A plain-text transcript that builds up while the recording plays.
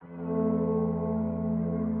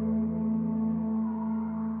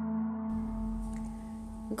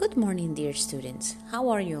Good morning, dear students. How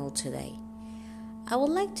are you all today? I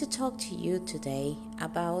would like to talk to you today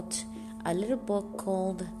about a little book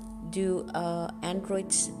called Do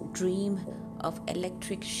Androids Dream of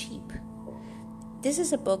Electric Sheep? This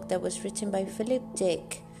is a book that was written by Philip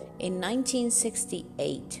Dick in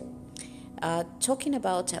 1968, talking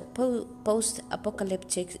about a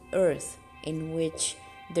post-apocalyptic Earth in which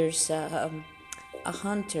there's a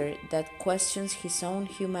hunter that questions his own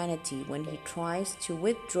humanity when he tries to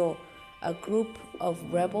withdraw a group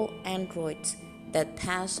of rebel androids that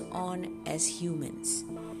pass on as humans.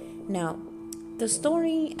 Now, the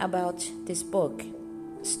story about this book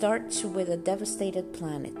starts with a devastated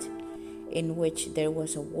planet in which there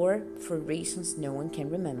was a war for reasons no one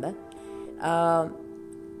can remember,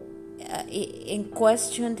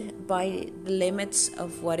 questioned by the limits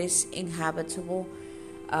of what is inhabitable,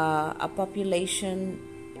 a population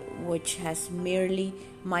which has merely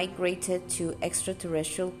migrated to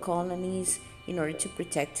extraterrestrial colonies in order to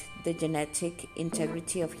protect the genetic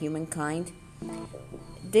integrity of humankind.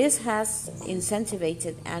 This has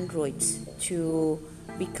incentivized androids to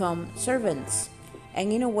become servants,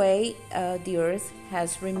 and in a way, the Earth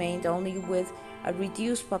has remained only with a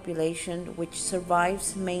reduced population which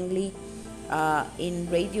survives mainly in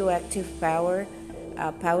radioactive powder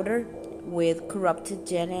with corrupted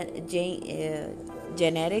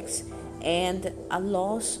genetics and a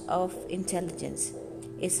loss of intelligence.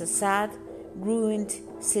 It's a sad, ruined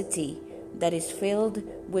city that is filled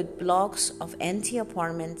with blocks of empty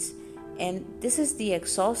apartments, and this is the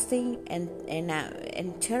exhausting and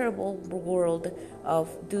terrible world of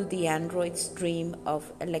Do the Androids Dream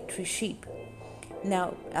of Electric Sheep?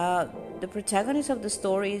 Now, the protagonist of the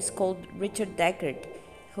story is called Richard Deckard,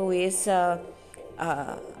 who is a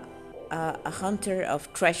hunter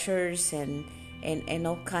of treasures and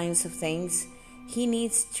all kinds of things. He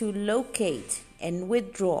needs to locate and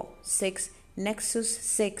withdraw 6 Nexus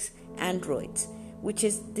 6 androids,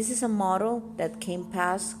 this is a model that can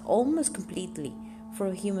pass almost completely for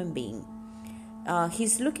a human being.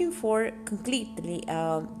 He's looking for completely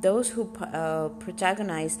those who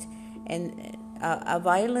protagonized a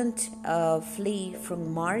violent flee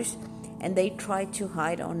from Mars, and they try to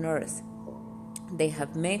hide on Earth. They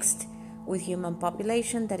have mixed with human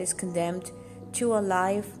population that is condemned to a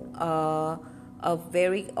life of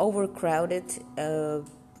very overcrowded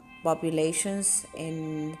populations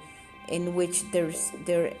in which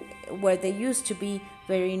where they used to be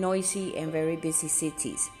very noisy and very busy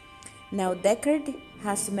cities. Now Deckard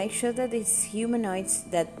has to make sure that these humanoids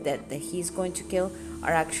that he's going to kill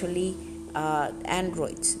are actually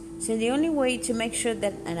androids. So the only way to make sure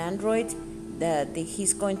that an android that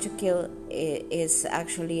he's going to kill is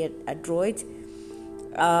actually a droid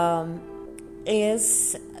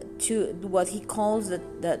is to what he calls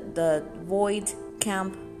the void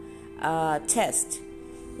camp test,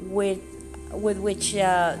 with which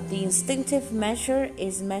the instinctive measure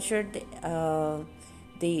is measured,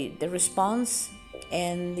 the response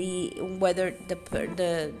and whether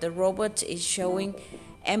the robot is showing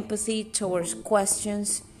empathy towards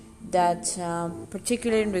questions that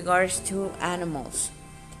particularly in regards to animals.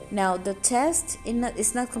 Now the test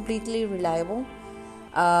is not completely reliable,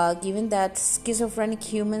 given that schizophrenic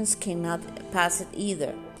humans cannot pass it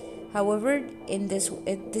either. However, this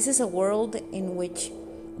is a world in which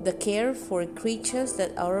the care for creatures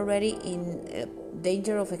that are already in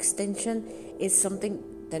danger of extinction is something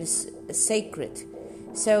that is sacred.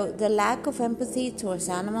 So the lack of empathy towards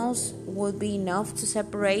animals would be enough to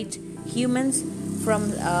separate humans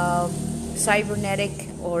from cybernetic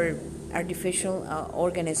or artificial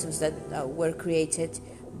organisms that were created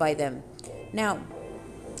by them. Now,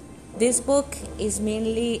 this book is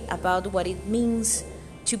mainly about what it means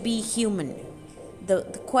to be human. The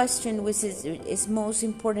question which is most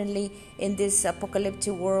importantly in this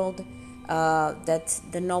apocalyptic world that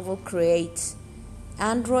the novel creates,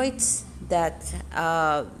 androids that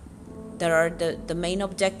are the main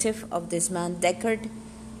objective of this man Deckard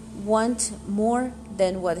want more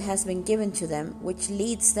than what has been given to them, which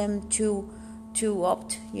leads them to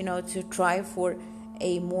opt, to try for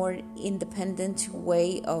a more independent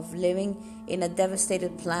way of living in a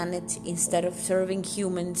devastated planet instead of serving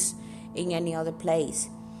humans in any other place.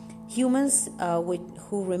 Humans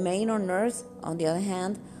who remain on Earth, on the other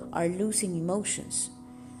hand, are losing emotions.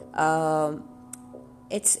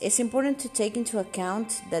 It's important to take into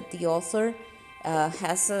account that the author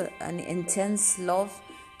has an intense love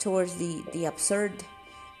towards the absurd,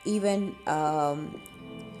 even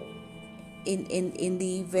in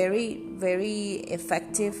the very, very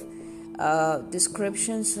effective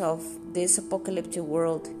descriptions of this apocalyptic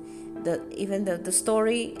world. the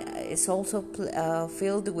story is also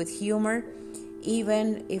filled with humor,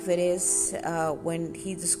 even if it is when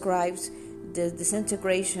he describes the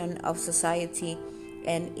disintegration of society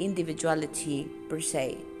and individuality per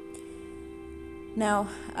se. Now,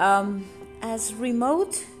 as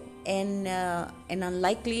remote and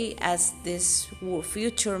unlikely as this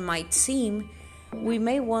future might seem, we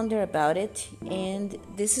may wonder about it, and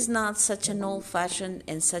this is not such an old-fashioned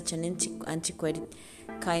and such an antiquated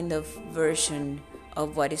kind of version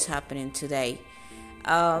of what is happening today.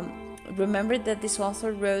 Remember that this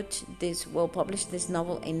author published this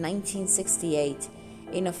novel in 1968,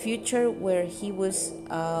 in a future where he was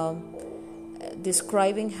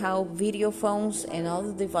describing how video phones and all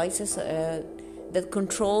the devices that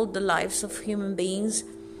controlled the lives of human beings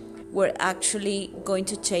were actually going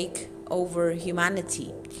to take over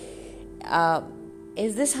humanity.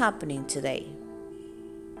 Is this happening today?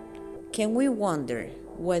 Can we wonder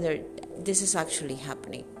whether this is actually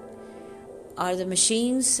happening? Are the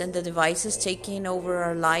machines and the devices taking over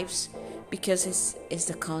our lives because it's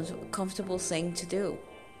the comfortable thing to do?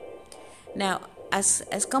 Now,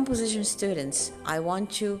 as composition students, I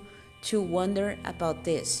want you to wonder about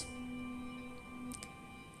this.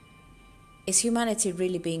 Is humanity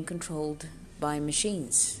really being controlled by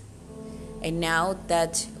machines? And now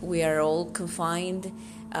that we are all confined,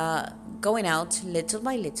 going out little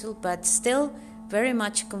by little, but still very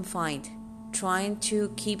much confined, trying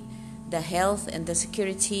to keep the health and the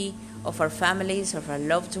security of our families, of our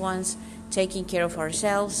loved ones, taking care of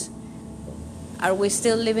ourselves, are we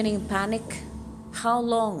still living in panic? How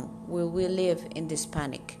long will we live in this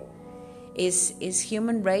panic? Is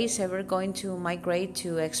human race ever going to migrate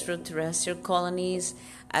to extraterrestrial colonies,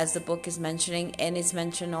 as the book is mentioning, and it's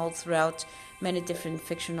mentioned all throughout many different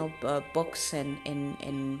fictional books and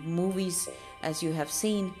movies, as you have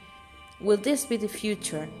seen? Will this be the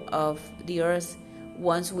future of the Earth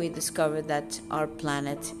once we discover that our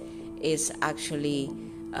planet is actually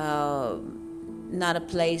not a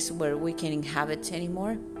place where we can inhabit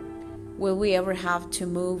anymore? Will we ever have to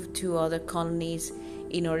move to other colonies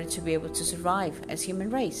in order to be able to survive as human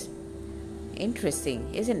race?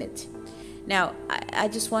 Interesting, isn't it? Now, I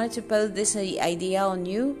just wanted to put this idea on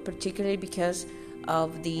you, particularly because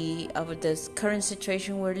of the current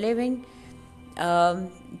situation we're living,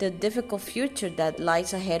 the difficult future that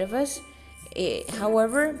lies ahead of us.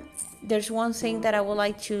 However, there's one thing that I would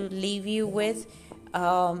like to leave you with.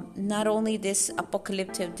 Not only this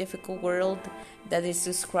apocalyptic, difficult world that is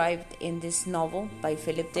described in this novel by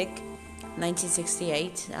Philip Dick,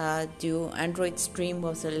 1968, Do Androids Dream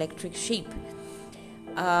of the Electric Sheep,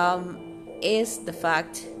 is the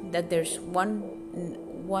fact that there's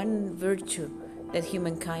one virtue that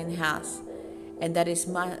humankind has, and that is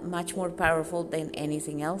much more powerful than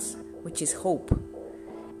anything else, which is hope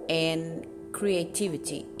and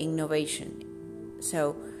creativity, innovation.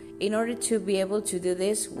 So in order to be able to do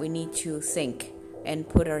this, we need to think and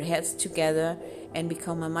put our heads together and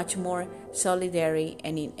become a much more solidary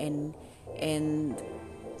and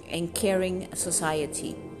caring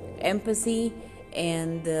society. Empathy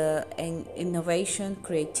and innovation,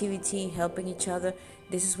 creativity, helping each other,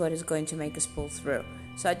 this is what is going to make us pull through.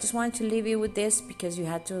 So I just wanted to leave you with this because you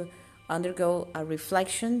had to undergo a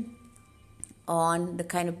reflection on the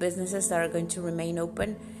kind of businesses that are going to remain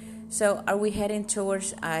open. So are we heading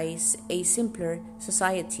towards a simpler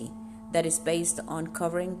society that is based on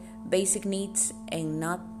covering basic needs and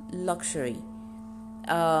not luxury?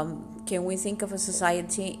 Can we think of a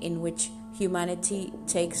society in which humanity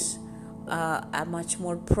takes a much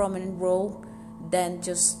more prominent role than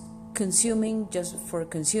just consuming just for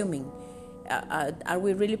consuming? Are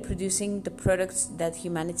we really producing the products that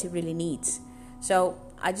humanity really needs? So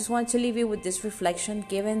I just want to leave you with this reflection,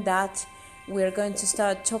 given that we're going to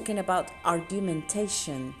start talking about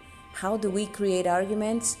argumentation. How do we create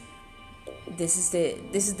arguments? This is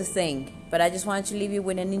the thing. But I just wanted to leave you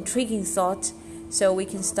with an intriguing thought, so we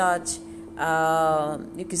can start.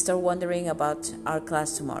 You can start wondering about our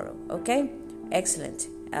class tomorrow. Okay? Excellent.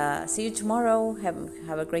 See you tomorrow.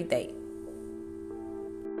 Have a great day.